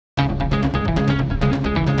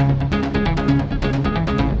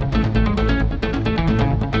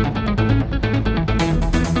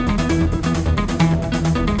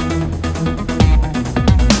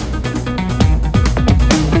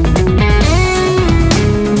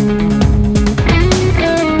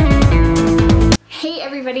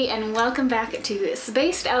back to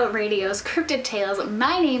Spaced Out Radio's Cryptid Tales.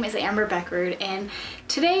 My name is Amber Beckrud, and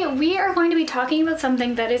today we are going to be talking about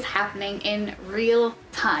something that is happening in real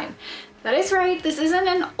time. That is right, this isn't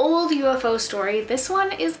an old UFO story. This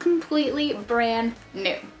one is completely brand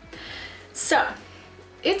new. So,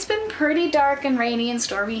 it's been pretty dark and rainy and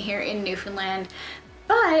stormy here in Newfoundland,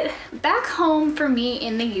 but back home for me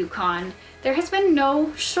in the Yukon, there has been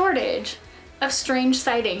no shortage of strange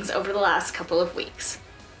sightings over the last couple of weeks.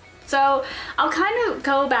 So I'll kind of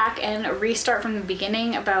go back and restart from the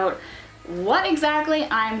beginning about what exactly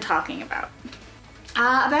I'm talking about.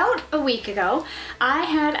 About a week ago, I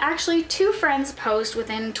had actually two friends post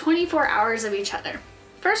within 24 hours of each other.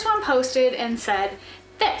 First one posted and said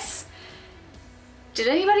this: "Did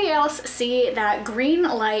anybody else see that green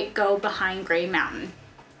light go behind Grey Mountain?"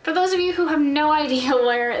 For those of you who have no idea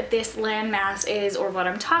where this landmass is or what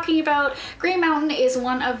I'm talking about, Grey Mountain is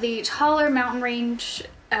one of the taller mountain range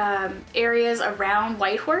areas around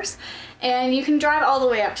Whitehorse, and you can drive all the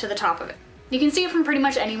way up to the top of it. You can see it from pretty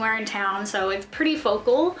much anywhere in town, so it's pretty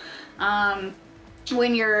focal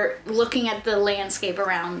when you're looking at the landscape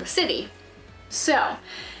around the city. So,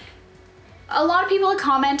 a lot of people have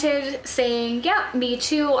commented saying, yeah, me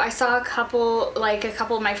too, I saw a couple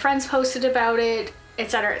of my friends posted about it,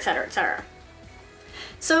 etc, etc, etc.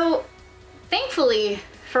 So thankfully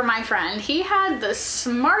for my friend, he had the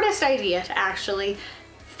smartest idea to actually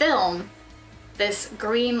film this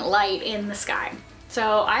green light in the sky.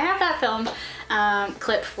 So I have that film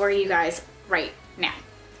clip for you guys right now.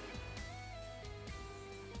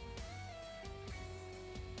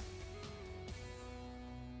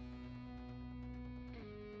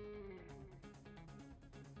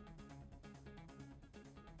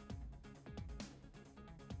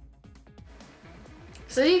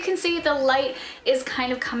 So you can see the light is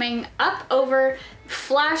kind of coming up over,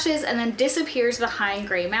 flashes, and then disappears behind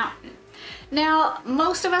Grey Mountain. Now,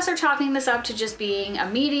 most of us are chalking this up to just being a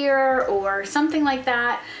meteor or something like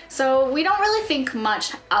that, so we don't really think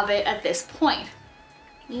much of it at this point.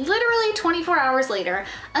 Literally 24 hours later,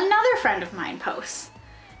 another friend of mine posts,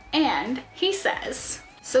 and he says,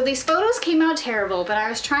 "So these photos came out terrible, but I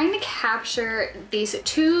was trying to capture these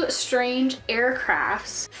two strange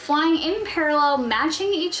aircrafts flying in parallel,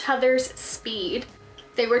 matching each other's speed.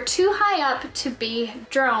 They were too high up to be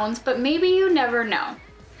drones, but maybe you never know."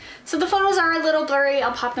 So the photos are a little blurry.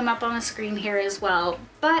 I'll pop them up on the screen here as well,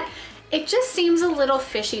 but it just seems a little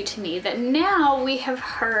fishy to me that now we have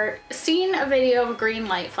seen a video of a green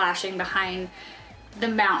light flashing behind the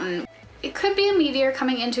mountain. It could be a meteor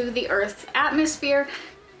coming into the Earth's atmosphere,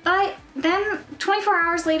 but then 24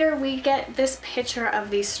 hours later we get this picture of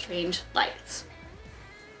these strange lights.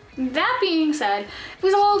 That being said, it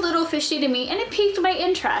was all a little fishy to me and it piqued my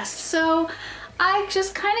interest, so I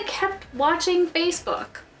just kind of kept watching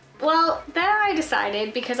Facebook. Well, then I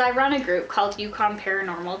decided, because I run a group called Yukon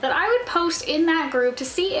Paranormal, that I would post in that group to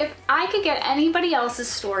see if I could get anybody else's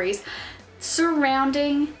stories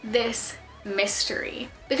surrounding this mystery.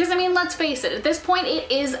 Because I mean, let's face it, at this point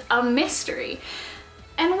it is a mystery.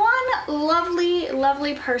 And one lovely,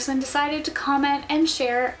 lovely person decided to comment and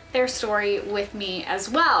share their story with me as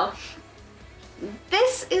well.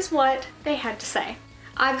 This is what they had to say.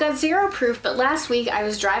 "I've got zero proof, but last week I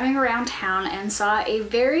was driving around town and saw a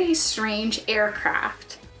very strange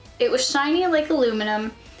aircraft. It was shiny like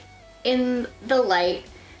aluminum in the light,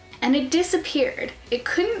 and it disappeared. It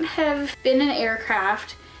couldn't have been an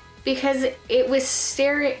aircraft because I was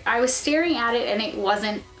staring at it and it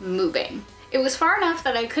wasn't moving. It was far enough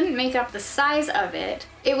that I couldn't make up the size of it.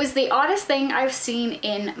 It was the oddest thing I've seen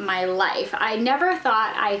in my life. I never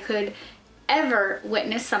thought I could ever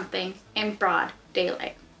witness something in broad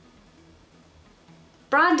daylight."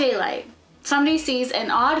 Broad daylight. Somebody sees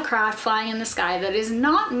an odd craft flying in the sky that is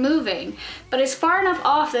not moving, but is far enough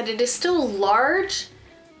off that it is still large,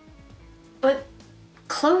 but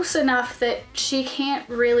close enough that she can't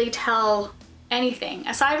really tell anything,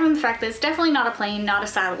 aside from the fact that it's definitely not a plane, not a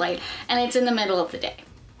satellite, and it's in the middle of the day.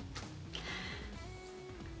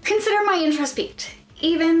 Consider my interest piqued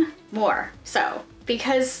even more so,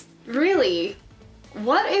 because really,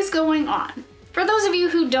 what is going on? For those of you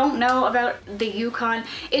who don't know about the Yukon,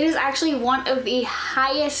 it is actually one of the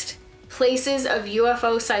highest places of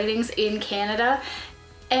UFO sightings in Canada,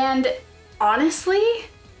 and honestly,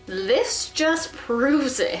 this just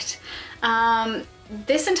proves it.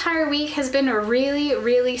 This entire week has been really,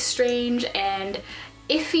 really strange and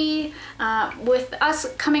iffy, with us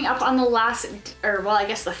coming up on the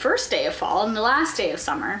the first day of fall and the last day of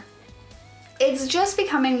summer. It's just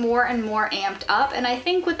becoming more and more amped up, and I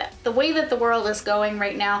think with the way that the world is going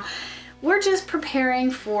right now, we're just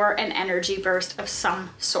preparing for an energy burst of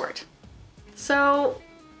some sort. So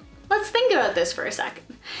let's think about this for a second.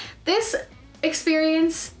 This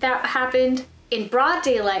experience that happened in broad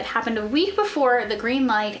daylight happened a week before the green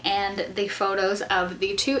light and the photos of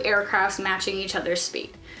the two aircrafts matching each other's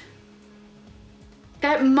speed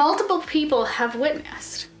that multiple people have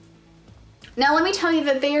witnessed. Now let me tell you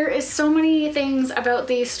that there is so many things about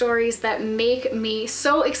these stories that make me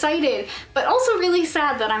so excited, but also really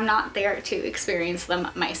sad that I'm not there to experience them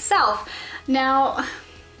myself. Now,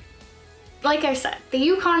 like I said, the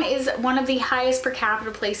Yukon is one of the highest per capita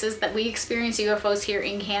places that we experience UFOs here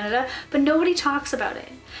in Canada, but nobody talks about it.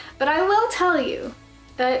 But I will tell you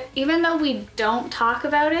that even though we don't talk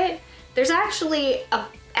about it, there's actually a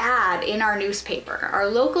ad in our newspaper, our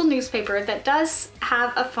local newspaper, that does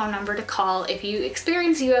have a phone number to call if you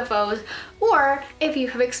experience UFOs or if you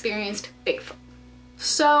have experienced Bigfoot.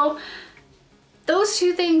 So those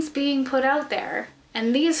two things being put out there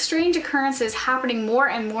and these strange occurrences happening more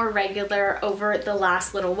and more regular over the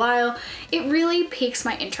last little while, it really piques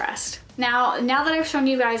my interest. Now that I've shown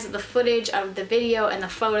you guys the footage of the video and the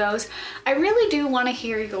photos, I really do want to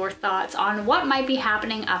hear your thoughts on what might be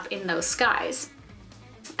happening up in those skies.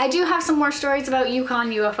 I do have some more stories about Yukon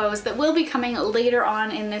UFOs that will be coming later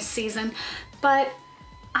on in this season, but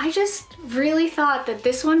I just really thought that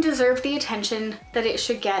this one deserved the attention that it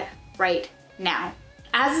should get right now,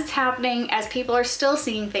 as it's happening, as people are still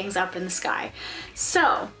seeing things up in the sky.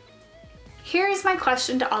 So here is my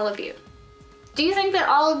question to all of you. Do you think that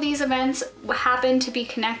all of these events happen to be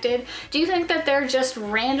connected? Do you think that they're just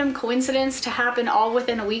random coincidence to happen all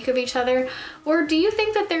within a week of each other? Or do you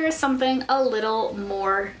think that there is something a little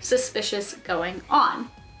more suspicious going on?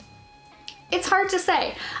 It's hard to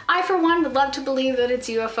say. I, for one, would love to believe that it's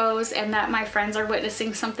UFOs and that my friends are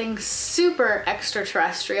witnessing something super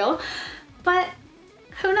extraterrestrial, but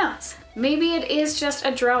who knows? Maybe it is just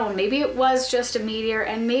a drone, maybe it was just a meteor,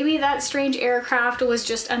 and maybe that strange aircraft was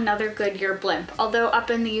just another Goodyear blimp, although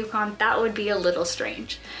up in the Yukon that would be a little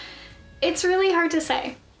strange. It's really hard to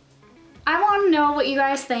say. I want to know what you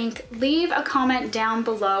guys think. Leave a comment down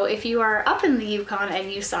below if you are up in the Yukon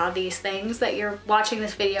and you saw these things that you're watching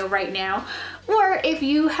this video right now, or if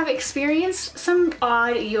you have experienced some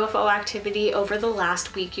odd UFO activity over the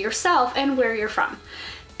last week yourself and where you're from.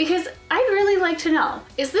 Because I'd really like to know,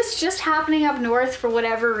 is this just happening up north for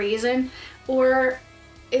whatever reason, or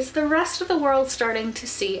is the rest of the world starting to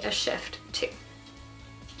see a shift too?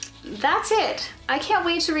 That's it. I can't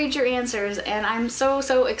wait to read your answers, and I'm so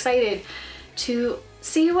excited to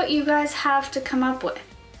see what you guys have to come up with.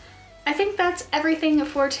 I think that's everything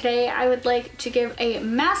for today. I would like to give a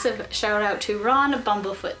massive shout out to Ron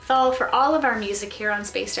Bumblefoot THAL for all of our music here on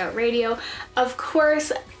Spaced Out Radio. Of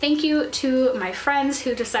course, thank you to my friends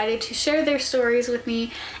who decided to share their stories with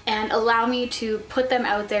me and allow me to put them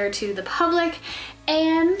out there to the public.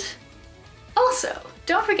 And also,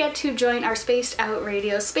 don't forget to join our Spaced Out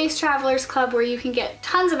Radio Space Travelers Club, where you can get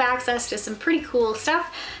tons of access to some pretty cool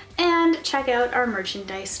stuff, and check out our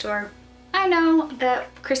merchandise store. I know that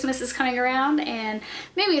Christmas is coming around and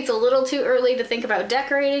maybe it's a little too early to think about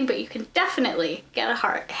decorating, but you can definitely get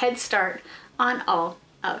a head start on all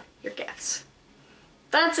of your gifts.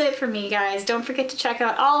 That's it for me, guys. Don't forget to check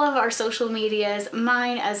out all of our social medias,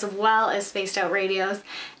 mine as well as Spaced Out Radio's,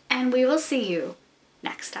 and we will see you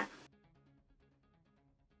next time.